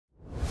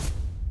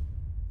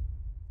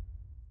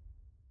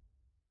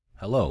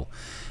Hello,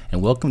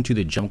 and welcome to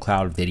the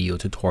JumpCloud video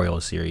tutorial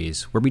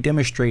series where we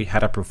demonstrate how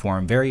to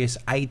perform various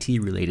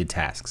IT-related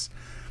tasks.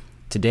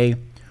 Today,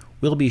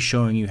 we'll be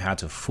showing you how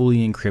to fully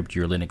encrypt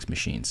your Linux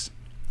machines.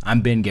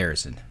 I'm Ben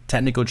Garrison,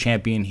 technical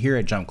champion here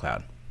at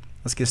JumpCloud.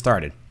 Let's get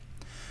started.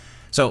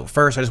 So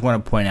first, I just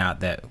want to point out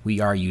that we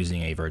are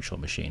using a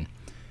virtual machine.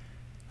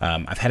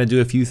 I've had to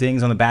do a few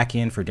things on the back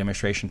end for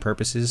demonstration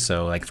purposes,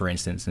 so like for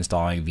instance,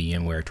 installing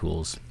VMware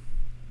tools.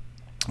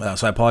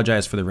 So I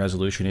apologize for the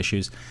resolution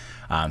issues,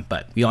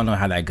 but we all know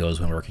how that goes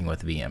when working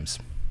with VMs.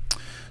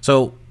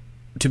 So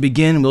to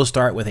begin, we'll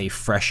start with a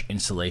fresh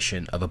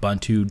installation of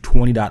Ubuntu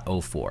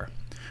 20.04.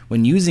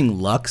 When using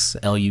LUKS,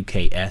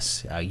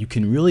 L-U-K-S, you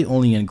can really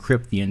only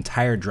encrypt the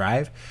entire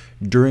drive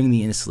during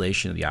the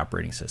installation of the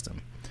operating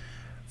system.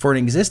 For an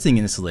existing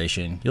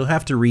installation, you'll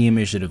have to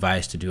reimage the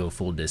device to do a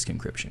full disk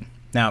encryption.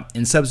 Now,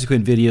 in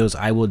subsequent videos,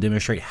 I will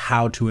demonstrate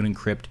how to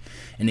encrypt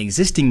an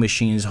existing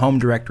machine's home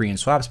directory and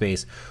swap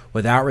space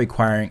without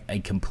requiring a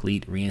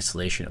complete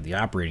reinstallation of the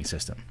operating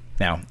system.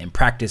 Now, in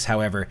practice,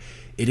 however,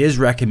 it is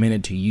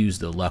recommended to use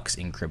the LUKS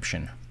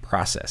encryption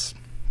process.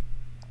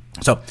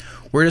 So,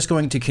 we're just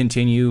going to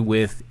continue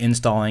with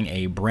installing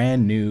a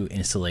brand new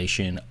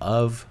installation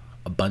of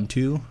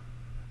Ubuntu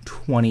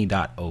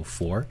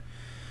 20.04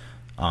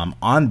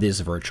 on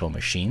this virtual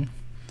machine.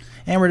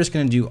 And we're just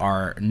going to do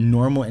our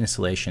normal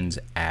installations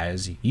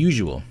as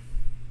usual.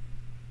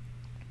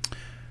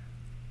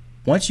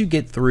 Once you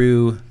get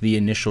through the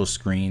initial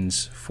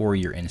screens for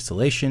your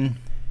installation,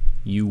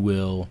 you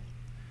will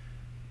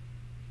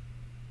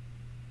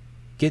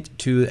get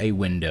to a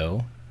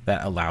window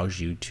that allows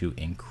you to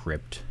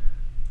encrypt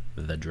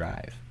the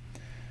drive.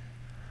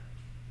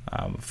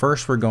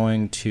 First, we're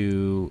going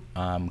to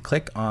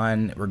click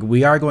on,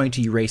 we are going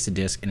to erase the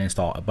disk and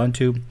install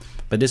Ubuntu,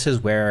 but this is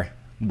where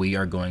we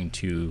are going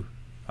to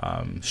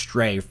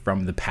stray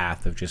from the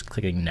path of just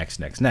clicking next.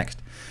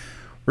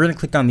 We're going to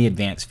click on the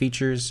advanced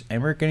features,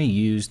 and we're going to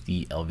use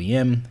the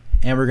LVM,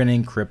 and we're going to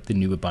encrypt the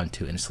new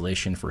Ubuntu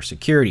installation for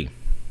security.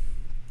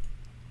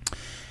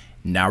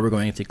 Now we're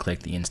going to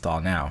click the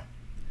install now.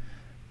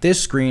 This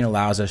screen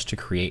allows us to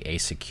create a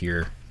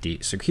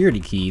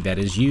security key that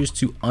is used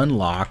to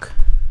unlock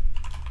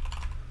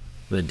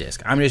the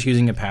disk. I'm just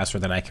using a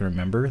password that I can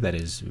remember that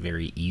is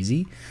very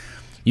easy.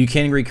 You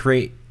can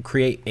create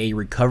a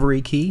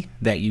recovery key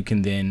that you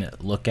can then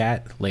look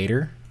at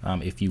later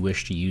if you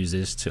wish to use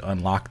this to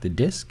unlock the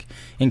disk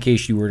in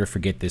case you were to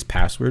forget this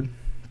password.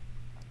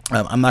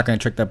 I'm not going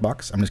to check that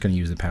box. I'm just going to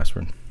use the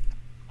password.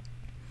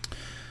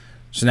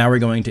 So now we're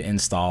going to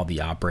install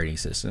the operating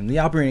system. The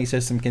operating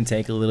system can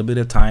take a little bit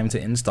of time to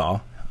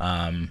install,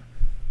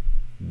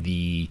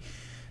 especially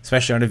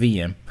on a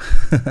VM.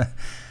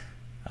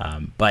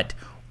 But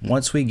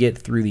once we get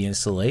through the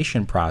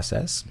installation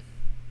process,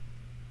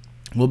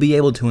 we'll be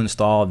able to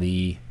install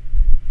the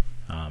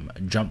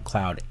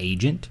JumpCloud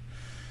agent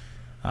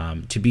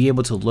to be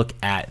able to look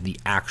at the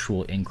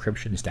actual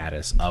encryption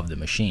status of the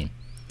machine.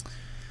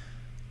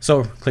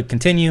 So click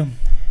continue,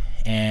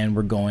 and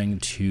we're going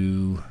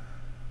to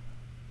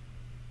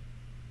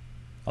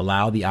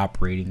allow the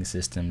operating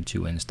system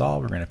to install.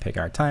 We're going to pick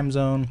our time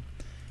zone,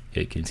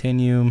 hit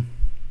continue,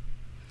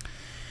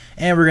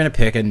 and we're going to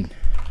pick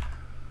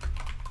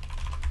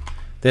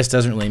this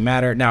doesn't really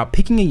matter. Now,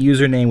 picking a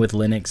username with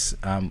Linux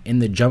in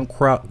the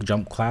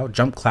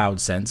JumpCloud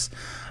sense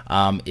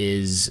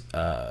is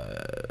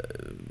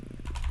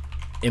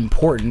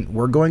important.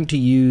 We're going to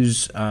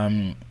use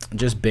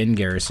just Ben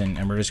Garrison,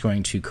 and we're just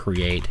going to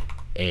create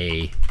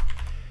a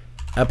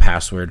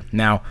password.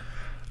 Now,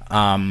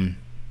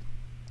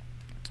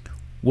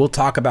 we'll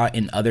talk about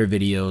in other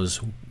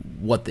videos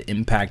what the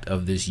impact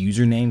of this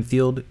username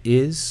field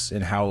is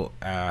and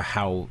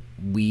how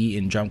we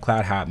in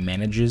JumpCloud, how it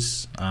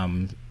manages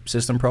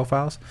system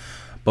profiles,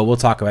 but we'll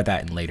talk about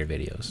that in later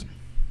videos.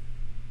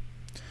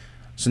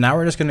 So now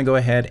we're just going to go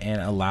ahead and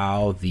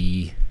allow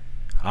the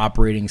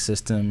operating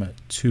system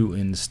to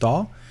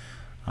install,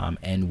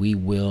 and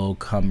we'll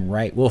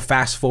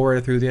fast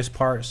forward through this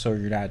part so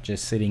you're not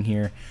just sitting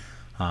here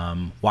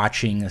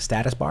watching the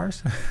status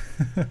bars.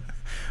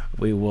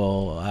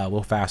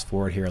 We'll fast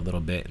forward here a little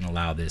bit and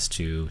allow this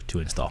to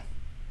install.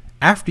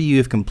 After you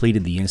have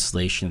completed the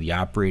installation of the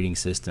operating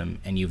system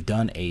and you've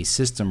done a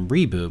system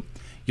reboot,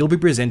 you'll be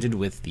presented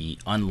with the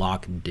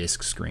unlock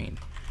disk screen.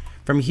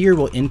 From here,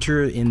 we'll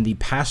enter in the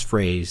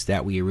passphrase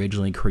that we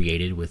originally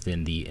created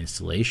within the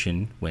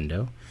installation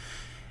window.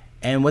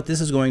 And what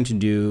this is going to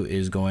do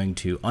is going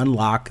to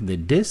unlock the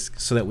disk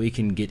so that we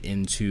can get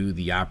into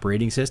the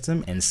operating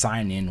system and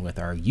sign in with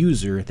our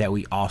user that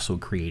we also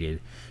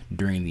created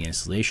during the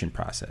installation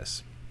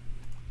process.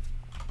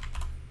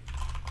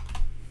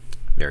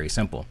 Very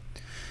simple.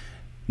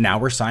 Now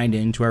we're signed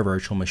into our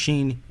virtual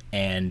machine,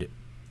 and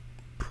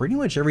pretty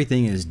much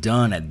everything is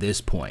done at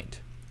this point.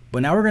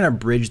 But now we're going to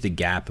bridge the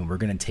gap, and we're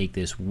going to take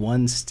this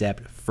one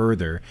step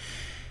further,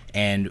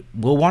 and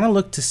we'll want to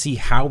look to see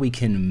how we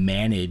can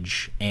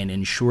manage and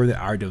ensure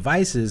that our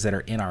devices that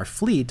are in our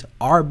fleet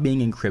are being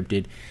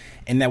encrypted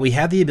and that we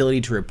have the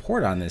ability to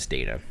report on this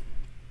data.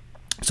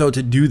 So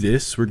to do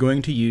this, we're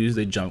going to use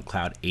the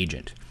JumpCloud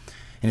agent.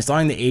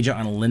 Installing the agent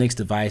on a Linux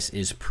device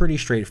is pretty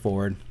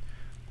straightforward.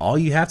 All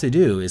you have to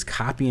do is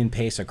copy and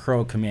paste a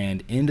curl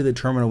command into the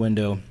terminal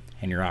window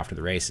and you're off to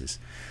the races.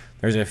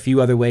 There's a few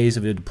other ways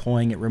of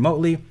deploying it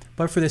remotely,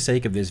 but for the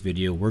sake of this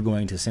video, we're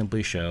going to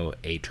simply show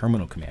a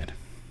terminal command.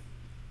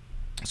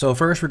 So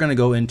first we're going to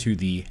go into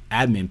the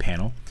admin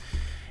panel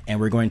and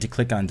we're going to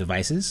click on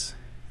devices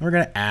and we're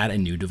going to add a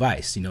new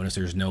device. You notice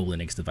there's no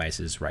Linux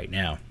devices right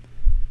now.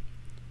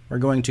 We're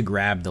going to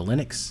grab the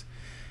Linux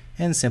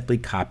and simply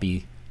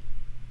copy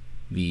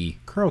the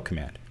curl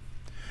command.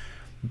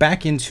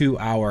 Back into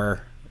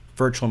our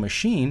virtual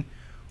machine,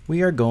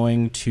 we are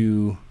going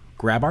to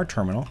grab our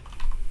terminal,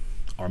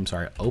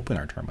 open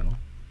our terminal,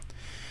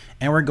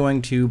 and we're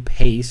going to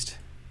paste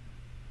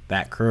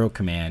that curl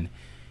command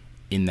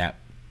in that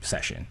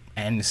session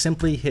and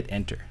simply hit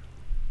enter.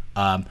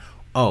 I'm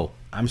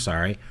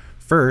sorry.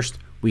 First,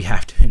 we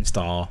have to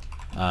install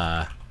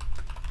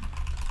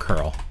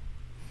curl.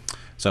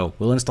 So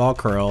we'll install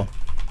curl.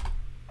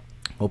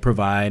 We'll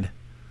provide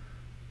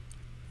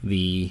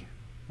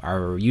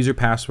our user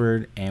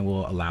password and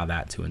we'll allow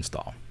that to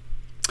install.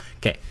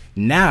 Okay,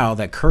 now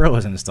that curl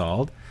is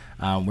installed,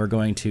 we're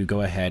going to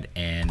go ahead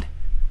and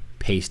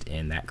paste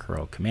in that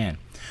curl command.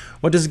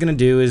 What this is going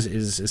to do is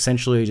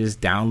essentially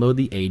just download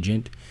the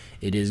agent.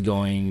 It is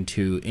going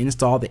to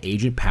install the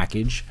agent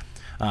package.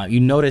 You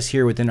notice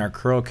here within our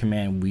curl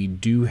command, we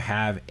do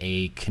have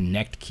a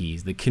connect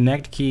keys. The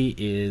connect key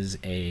is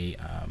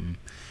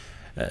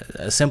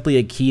simply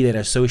a key that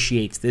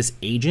associates this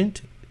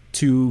agent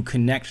to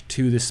connect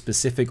to the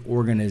specific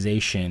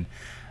organization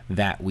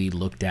that we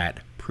looked at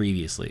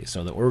previously.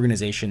 So the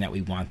organization that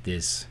we want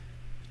this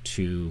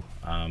to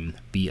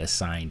be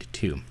assigned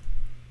to.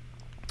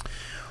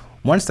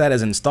 Once that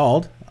is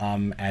installed,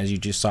 as you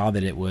just saw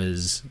that it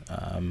was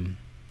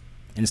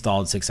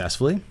installed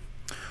successfully,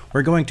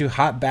 we're going to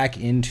hop back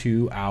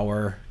into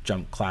our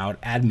JumpCloud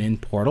admin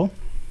portal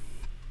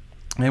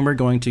and we're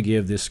going to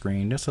give this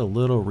screen just a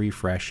little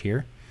refresh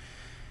here.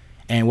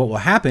 And what will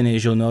happen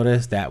is you'll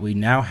notice that we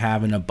now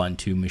have an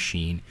Ubuntu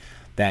machine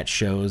that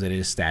shows that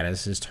its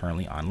status is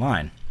currently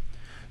online.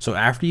 So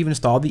after you've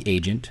installed the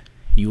agent,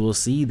 you will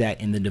see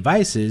that in the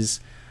devices,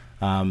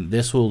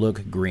 this will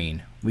look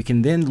green. We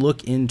can then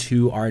look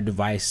into our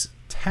device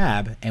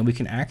tab and we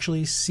can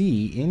actually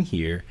see in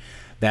here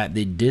that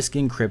the disk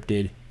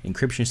encryption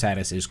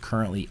status is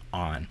currently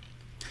on.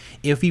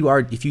 If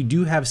you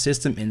do have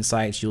system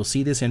insights, you'll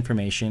see this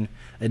information.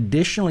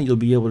 Additionally, you'll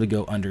be able to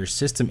go under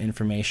system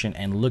information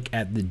and look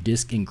at the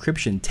disk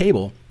encryption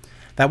table.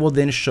 That will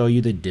then show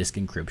you the disk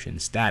encryption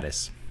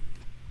status.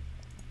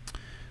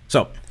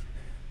 So,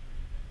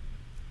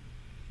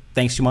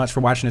 thanks so much for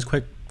watching this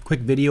quick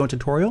video and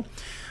tutorial.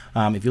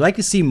 If you'd like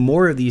to see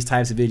more of these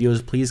types of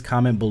videos, please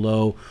comment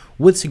below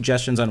with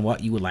suggestions on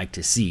what you would like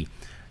to see.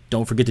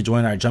 Don't forget to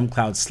join our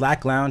JumpCloud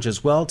Slack lounge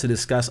as well to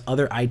discuss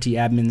other IT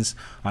admins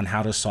on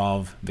how to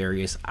solve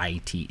various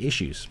IT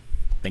issues.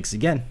 Thanks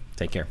again.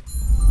 Take care.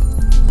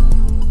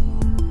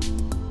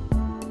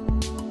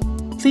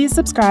 Please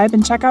subscribe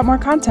and check out more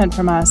content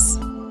from us.